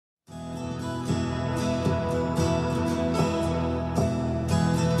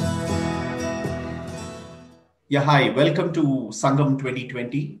Yeah, hi. Welcome to Sangam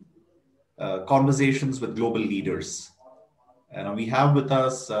 2020, Conversations with Global Leaders. And we have with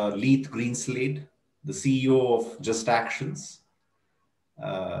us Leith Greenslade, the CEO of Just Actions.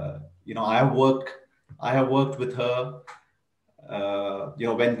 I have worked with her,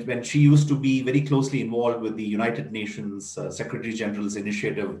 when she used to be very closely involved with the United Nations Secretary General's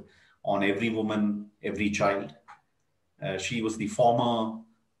initiative on every woman, every child. She was the former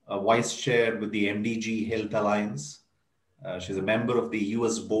vice chair with the MDG Health Alliance. She's a member of the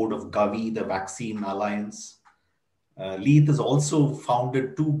US board of Gavi, the Vaccine Alliance. Leith has also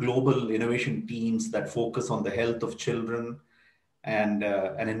founded two global innovation teams that focus on the health of children and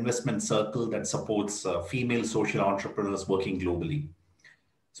an investment circle that supports female social entrepreneurs working globally.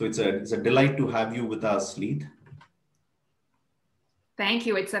 So it's a delight to have you with us, Leith. Thank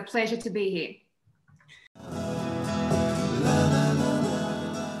you. It's a pleasure to be here.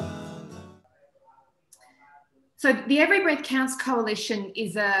 So the Every Breath Counts Coalition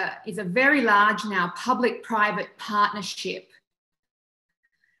is a very large now public-private partnership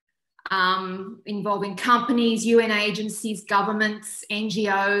involving companies, UN agencies, governments,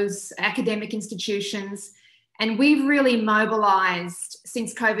 NGOs, academic institutions. And we've really mobilized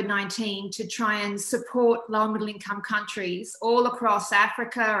since COVID-19 to try and support low and middle income countries all across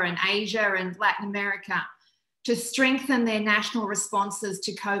Africa and Asia and Latin America to strengthen their national responses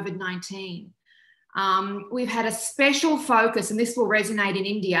to COVID-19. We've had a special focus, and this will resonate in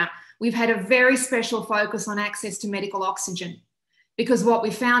India, we've had a very special focus on access to medical oxygen, because what we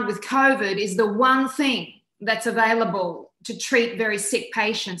found with COVID is the one thing that's available to treat very sick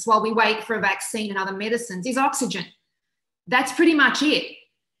patients while we wait for a vaccine and other medicines is oxygen. That's pretty much it.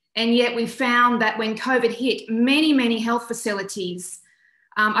 And yet we found that when COVID hit, many health facilities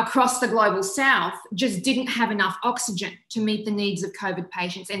across the global south just didn't have enough oxygen to meet the needs of COVID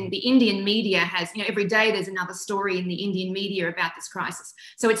patients. And the Indian media has, every day there's another story in the Indian media about this crisis.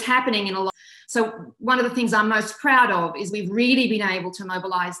 So it's happening in a lot. So one of the things I'm most proud of is we've really been able to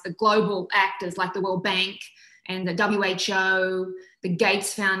mobilize the global actors like the World Bank and the WHO, the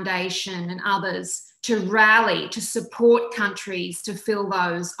Gates Foundation and others to rally, to support countries to fill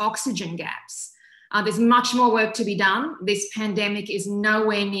those oxygen gaps. There's much more work to be done. This pandemic is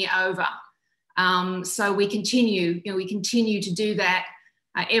nowhere near over. So we continue to do that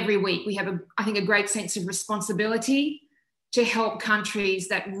every week. We have, I think, a great sense of responsibility to help countries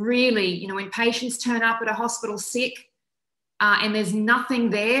that really, when patients turn up at a hospital sick and there's nothing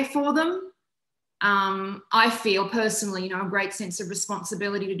there for them, I feel personally, a great sense of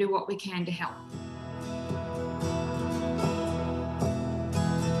responsibility to do what we can to help.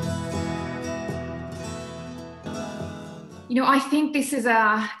 I think this is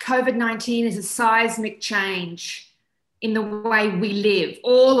COVID-19 is a seismic change in the way we live,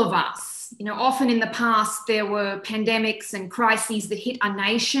 all of us. Often in the past, there were pandemics and crises that hit a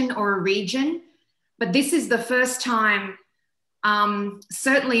nation or a region, but this is the first time,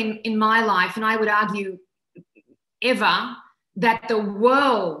 certainly in my life, and I would argue ever, that the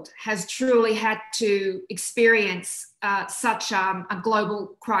world has truly had to experience such a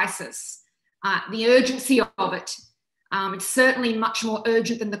global crisis. The urgency of it, it's certainly much more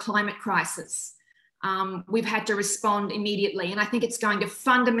urgent than the climate crisis. We've had to respond immediately. And I think it's going to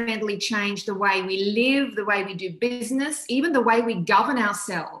fundamentally change the way we live, the way we do business, even the way we govern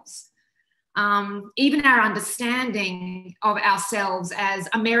ourselves, even our understanding of ourselves as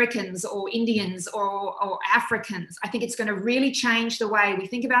Americans or Indians or Africans. I think it's going to really change the way we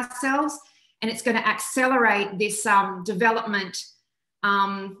think of ourselves, and it's going to accelerate this development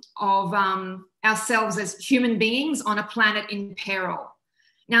of ourselves as human beings on a planet in peril.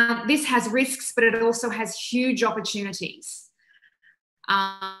 Now, this has risks, but it also has huge opportunities.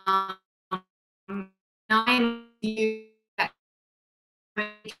 I view that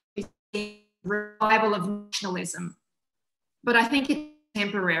revival of nationalism, but I think it's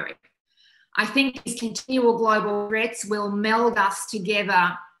temporary. I think these continual global threats will meld us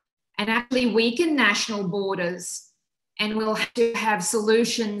together and actually weaken national borders, and we'll have to have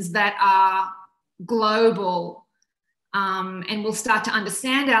solutions that are global. And we'll start to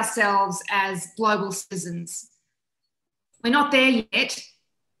understand ourselves as global citizens. We're not there yet,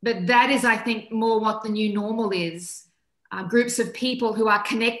 but that is, I think, more what the new normal is. Groups of people who are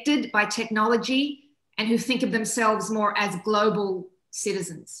connected by technology and who think of themselves more as global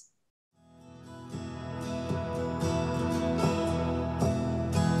citizens.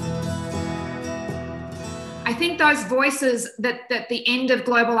 I think those voices that the end of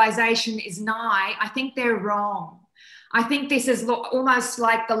globalization is nigh, I think they're wrong. I think this is almost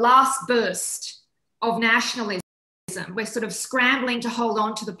like the last burst of nationalism. We're sort of scrambling to hold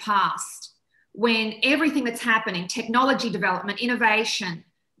on to the past. when everything that's happening, technology development, innovation,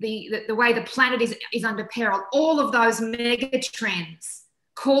 the way the planet is under peril, all of those mega trends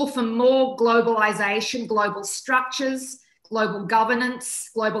call for more globalization, global structures, global governance,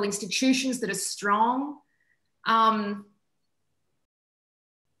 global institutions that are strong.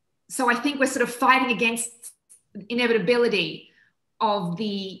 So I think we're sort of fighting against inevitability of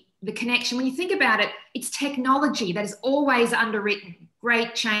the connection. When you think about it, it's technology that is always underwritten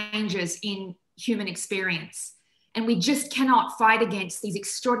great changes in human experience. And we just cannot fight against these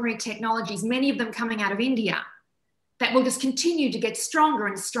extraordinary technologies, many of them coming out of India, that will just continue to get stronger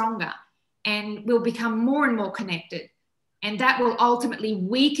and stronger and will become more and more connected. And that will ultimately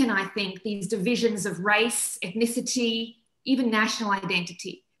weaken, I think, these divisions of race, ethnicity, even national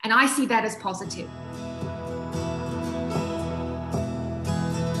identity. And I see that as positive.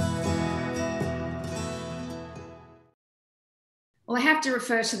 Well, I have to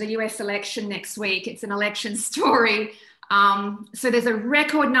refer to the US election next week. It's an election story. So there's a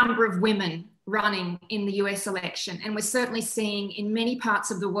record number of women running in the US election. And we're certainly seeing in many parts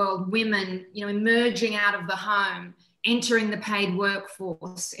of the world, women, emerging out of the home, entering the paid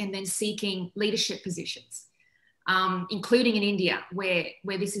workforce and then seeking leadership positions, including in India, where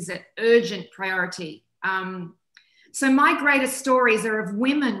this is an urgent priority. So my greatest stories are of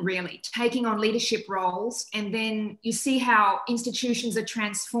women really taking on leadership roles, and then you see how institutions are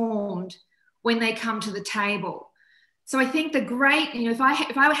transformed when they come to the table. So I think the great, if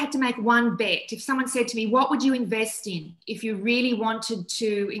I had to make one bet, if someone said to me, what would you invest in if you really wanted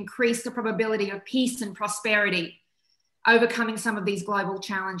to increase the probability of peace and prosperity, overcoming some of these global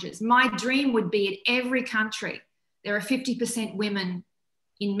challenges? My dream would be in every country, there are 50% women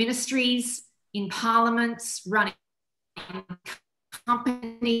in ministries, in parliaments, running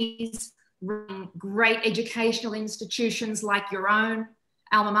companies, running great educational institutions like your own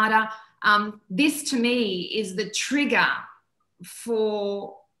alma mater. This to me is the trigger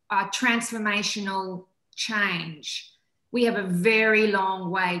for transformational change. We have a very long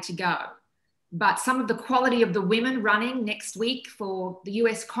way to go, but some of the quality of the women running next week for the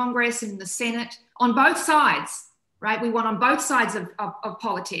US Congress and the Senate on both sides, right? We want on both sides of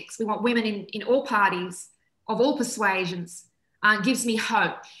politics. We want women in all parties, of all persuasions, gives me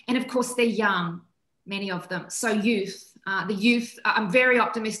hope. And of course, they're young, many of them. So youth, I'm very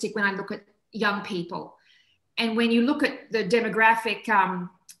optimistic when I look at young people. And when you look at the demographic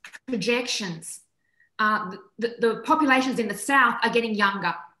projections, the populations in the South are getting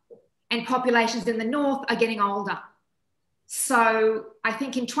younger and populations in the North are getting older. So I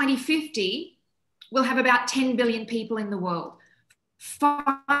think in 2050, we'll have about 10 billion people in the world.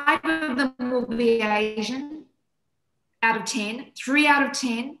 5 of them will be Asian out of 10. 3 out of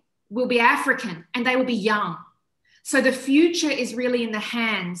 10 will be African, and they will be young. So the future is really in the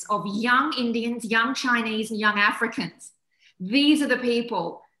hands of young Indians, young Chinese, and young Africans. These are the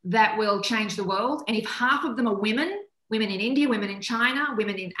people that will change the world. And if half of them are women, women in India, women in China,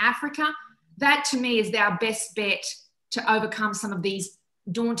 women in Africa, that to me is our best bet to overcome some of these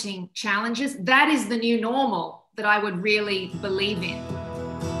daunting challenges. That is the new normal that I would really believe in.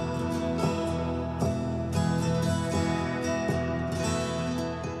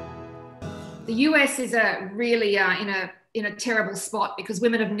 The US is really in a terrible spot because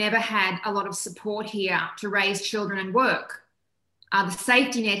women have never had a lot of support here to raise children and work. The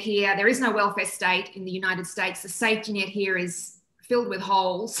safety net here, there is no welfare state in the United States. The safety net here is filled with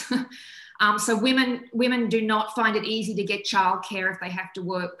holes. So women do not find it easy to get childcare if they have to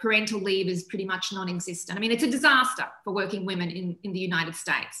work. Parental leave is pretty much non-existent. I mean, it's a disaster for working women in the United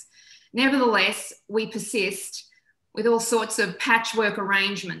States. Nevertheless, we persist with all sorts of patchwork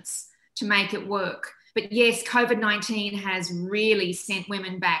arrangements to make it work. But yes, COVID-19 has really sent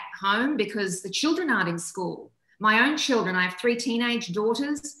women back home because the children aren't in school. My own children, I have 3 teenage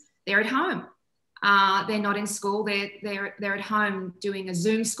daughters, they're at home. They're not in school, they're at home doing a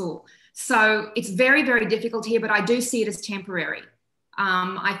Zoom school. So it's very, very difficult here, but I do see it as temporary.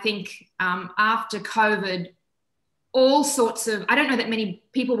 I think after COVID, all sorts of, I don't know that many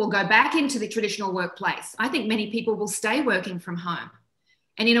people will go back into the traditional workplace. I think many people will stay working from home.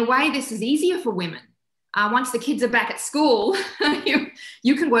 And in a way, this is easier for women. Once the kids are back at school,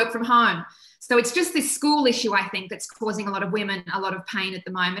 you can work from home. So it's just this school issue, I think, that's causing a lot of women a lot of pain at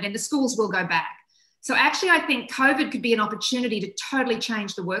the moment, and the schools will go back. So actually, I think COVID could be an opportunity to totally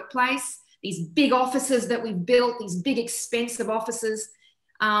change the workplace. These big offices that we've built, these big expensive offices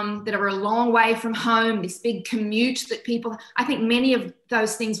that are a long way from home, this big commute that people, I think many of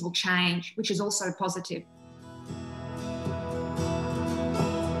those things will change, which is also positive.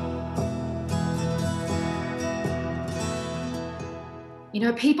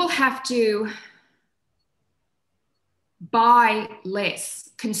 People have to buy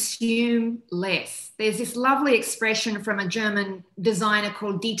less, consume less. There's this lovely expression from a German designer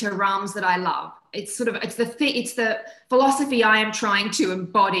called Dieter Rams that I love. It's the philosophy I am trying to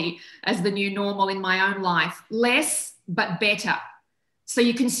embody as the new normal in my own life. Less, but better. So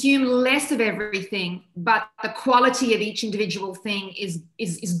you consume less of everything, but the quality of each individual thing is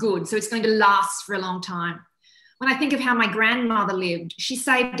good. So it's going to last for a long time. When I think of how my grandmother lived, she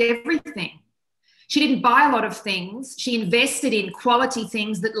saved everything. She didn't buy a lot of things. She invested in quality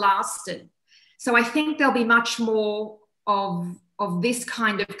things that lasted. So I think there'll be much more of this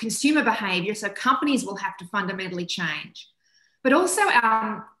kind of consumer behavior. So companies will have to fundamentally change. But also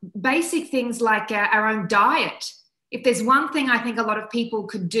basic things like our own diet. If there's one thing I think a lot of people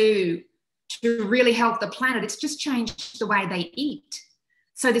could do to really help the planet, it's just change the way they eat.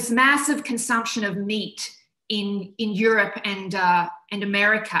 So this massive consumption of meat in Europe and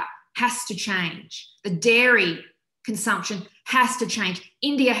America has to change. The dairy consumption has to change.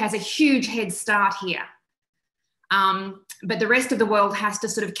 India has a huge head start here. But the rest of the world has to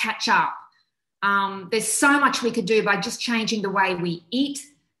sort of catch up. There's so much we could do by just changing the way we eat,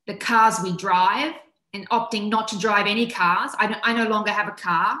 the cars we drive, and opting not to drive any cars. I no longer have a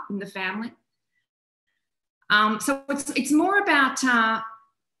car in the family. So it's more about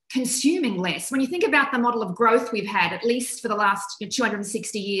consuming less. When you think about the model of growth we've had, at least for the last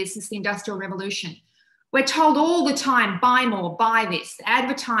 260 years since the Industrial Revolution, we're told all the time, buy more, buy this.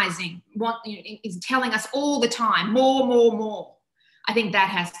 Advertising is telling us all the time, more, more, more. I think that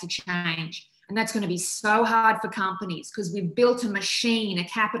has to change. And that's going to be so hard for companies because we've built a machine, a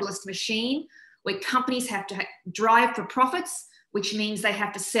capitalist machine, where companies have to drive for profits, which means they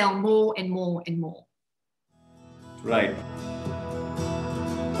have to sell more and more and more. Right.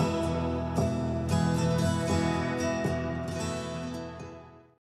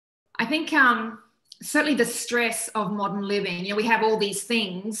 I think certainly the stress of modern living, we have all these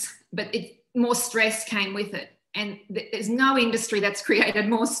things, but more stress came with it. And there's no industry that's created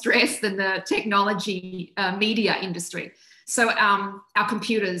more stress than the technology media industry. So our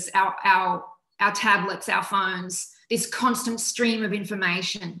computers, our tablets, our phones, this constant stream of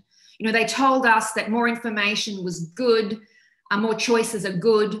information. They told us that more information was good, more choices are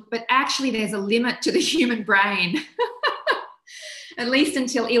good, but actually there's a limit to the human brain. At least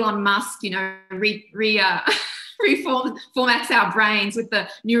until Elon Musk, reformats our brains with the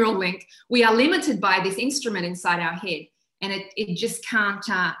neural link. We are limited by this instrument inside our head, and it just can't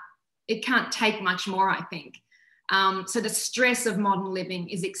take much more, I think. So the stress of modern living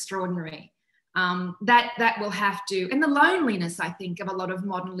is extraordinary. That will have to, and the loneliness, I think, of a lot of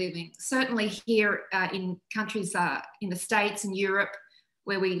modern living, certainly here in countries in the States and Europe,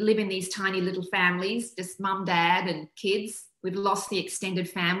 where we live in these tiny little families, just mum, dad, and kids. We've lost the extended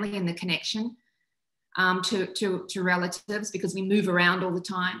family and the connection to relatives because we move around all the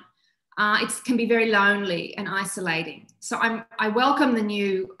time. It can be very lonely and isolating. So I welcome the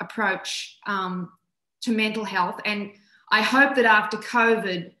new approach to mental health, and I hope that after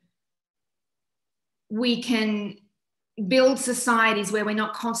COVID, we can build societies where we're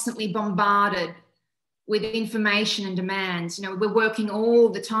not constantly bombarded with information and demands. We're working all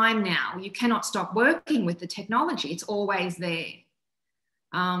the time now. You cannot stop working with the technology. It's always there.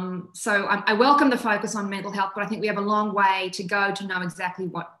 So I welcome the focus on mental health, but I think we have a long way to go to know exactly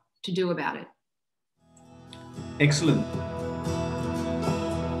what to do about it. Excellent.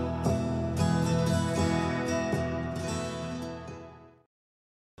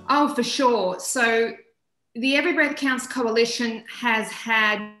 Oh, for sure. So the Every Breath Counts Coalition has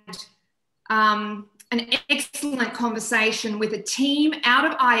had an excellent conversation with a team out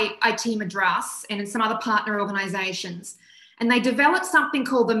of IT Madras and in some other partner organisations. And they developed something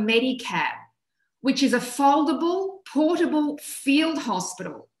called the Medicab, which is a foldable, portable field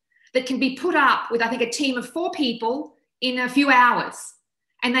hospital that can be put up with, I think, a team of 4 people in a few hours.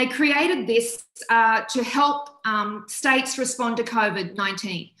 And they created this to help states respond to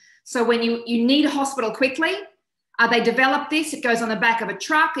COVID-19. So when you need a hospital quickly, they developed this. It goes on the back of a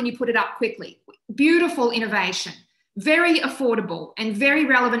truck and you put it up quickly. Beautiful innovation, very affordable and very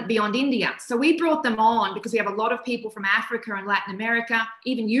relevant beyond India. So we brought them on because we have a lot of people from Africa and Latin America,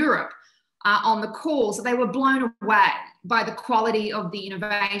 even Europe, on the call. So they were blown away by the quality of the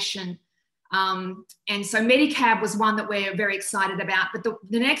innovation. And so Medicab was one that we're very excited about. But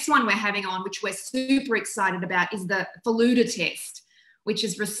the next one we're having on, which we're super excited about, is the Faluda test, which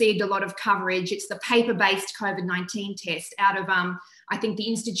has received a lot of coverage. It's the paper-based COVID-19 test out of, I think, the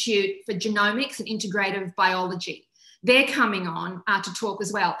Institute for Genomics and Integrative Biology. They're coming on to talk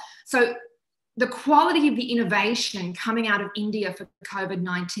as well. So the quality of the innovation coming out of India for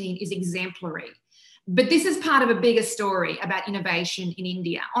COVID-19 is exemplary. But this is part of a bigger story about innovation in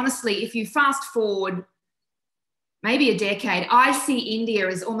India. Honestly, if you fast forward maybe a decade, I see India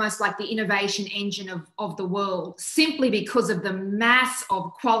as almost like the innovation engine of the world, simply because of the mass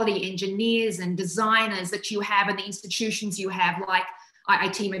of quality engineers and designers that you have and the institutions you have, like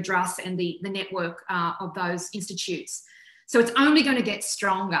IIT Madras and the network of those institutes. So it's only going to get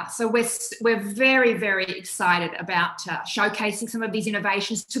stronger. So we're very, very excited about showcasing some of these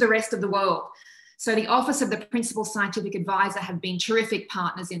innovations to the rest of the world. So the Office of the Principal Scientific Advisor have been terrific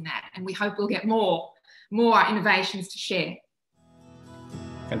partners in that, and we hope we'll get more innovations to share.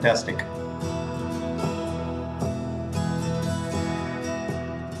 Fantastic.